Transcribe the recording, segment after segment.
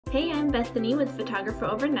Hey, I'm Bethany with Photographer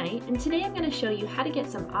Overnight, and today I'm going to show you how to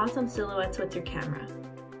get some awesome silhouettes with your camera.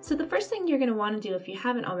 So the first thing you're going to want to do if you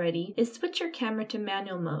haven't already is switch your camera to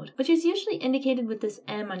manual mode, which is usually indicated with this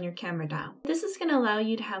M on your camera dial. This is going to allow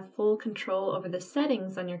you to have full control over the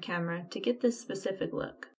settings on your camera to get this specific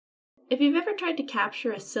look. If you've ever tried to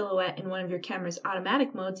capture a silhouette in one of your camera's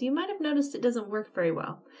automatic modes, you might have noticed it doesn't work very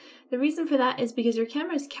well. The reason for that is because your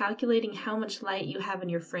camera is calculating how much light you have in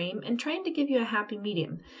your frame and trying to give you a happy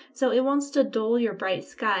medium, so it wants to dull your bright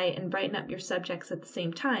sky and brighten up your subjects at the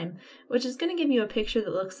same time, which is going to give you a picture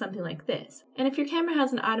that looks something like this. And if your camera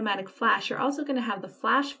has an automatic flash, you're also going to have the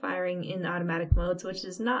flash firing in automatic modes, which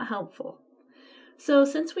is not helpful. So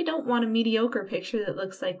since we don't want a mediocre picture that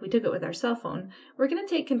looks like we took it with our cell phone, we're going to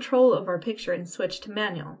take control of our picture and switch to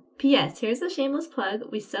manual. P.S. Here's a shameless plug.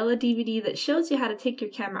 We sell a DVD that shows you how to take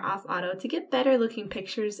your camera off auto to get better looking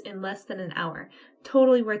pictures in less than an hour.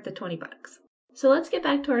 Totally worth the 20 bucks. So let's get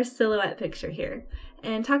back to our silhouette picture here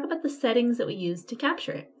and talk about the settings that we used to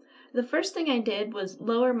capture it. The first thing I did was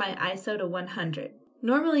lower my ISO to 100.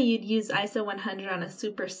 Normally you'd use ISO 100 on a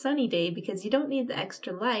super sunny day because you don't need the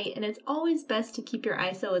extra light, and it's always best to keep your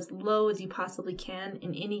ISO as low as you possibly can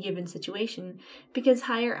in any given situation because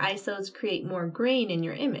higher ISOs create more grain in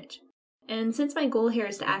your image. And since my goal here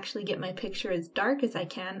is to actually get my picture as dark as I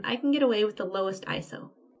can get away with the lowest ISO.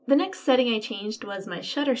 The next setting I changed was my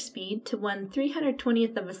shutter speed to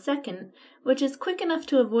 1/320th of a second, which is quick enough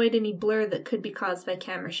to avoid any blur that could be caused by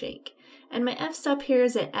camera shake. And my f-stop here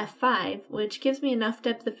is at f5, which gives me enough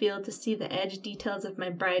depth of field to see the edge details of my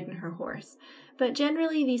bride and her horse. But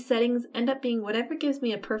generally these settings end up being whatever gives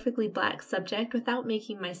me a perfectly black subject without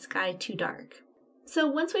making my sky too dark. So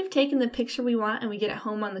once we've taken the picture we want and we get it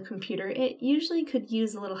home on the computer, it usually could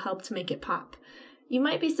use a little help to make it pop. You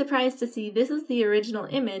might be surprised to see this is the original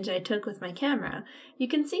image I took with my camera. You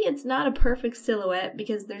can see it's not a perfect silhouette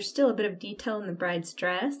because there's still a bit of detail in the bride's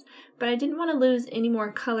dress, but I didn't want to lose any more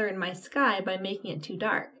color in my sky by making it too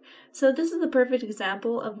dark. So this is the perfect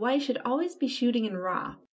example of why you should always be shooting in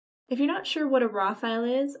RAW. If you're not sure what a RAW file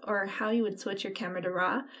is or how you would switch your camera to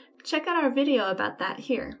RAW, check out our video about that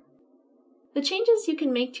here. The changes you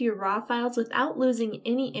can make to your RAW files without losing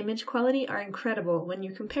any image quality are incredible when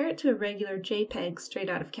you compare it to a regular JPEG straight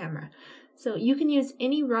out of camera. So you can use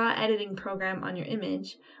any RAW editing program on your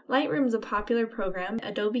image. Lightroom is a popular program.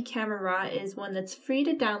 Adobe Camera Raw is one that's free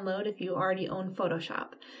to download if you already own Photoshop.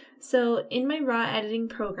 So in my RAW editing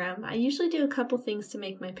program, I usually do a couple things to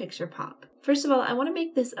make my picture pop. First of all, I want to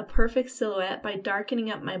make this a perfect silhouette by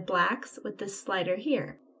darkening up my blacks with this slider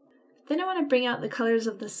here. Then I want to bring out the colors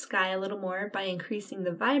of the sky a little more by increasing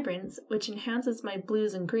the vibrance, which enhances my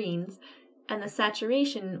blues and greens, and the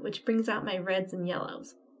saturation, which brings out my reds and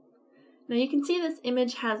yellows. Now you can see this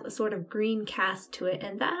image has a sort of green cast to it,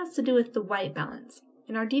 and that has to do with the white balance.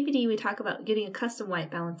 In our DVD we talk about getting a custom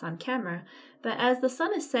white balance on camera, but as the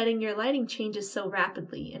sun is setting, your lighting changes so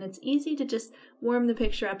rapidly, and it's easy to just warm the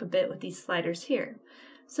picture up a bit with these sliders here.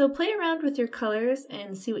 So play around with your colors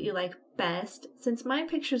and see what you like best. Since my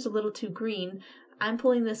picture's a little too green, I'm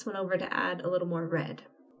pulling this one over to add a little more red.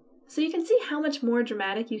 So you can see how much more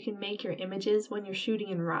dramatic you can make your images when you're shooting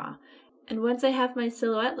in RAW. And once I have my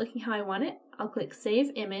silhouette looking how I want it, I'll click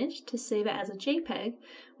Save Image to save it as a JPEG,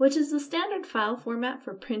 which is the standard file format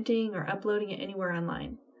for printing or uploading it anywhere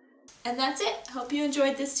online. And that's it. Hope you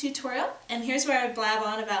enjoyed this tutorial, and here's where I blab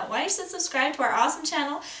on about why you should subscribe to our awesome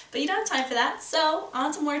channel, but you don't have time for that, so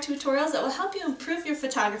on to more tutorials that will help you improve your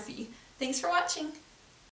photography. Thanks for watching!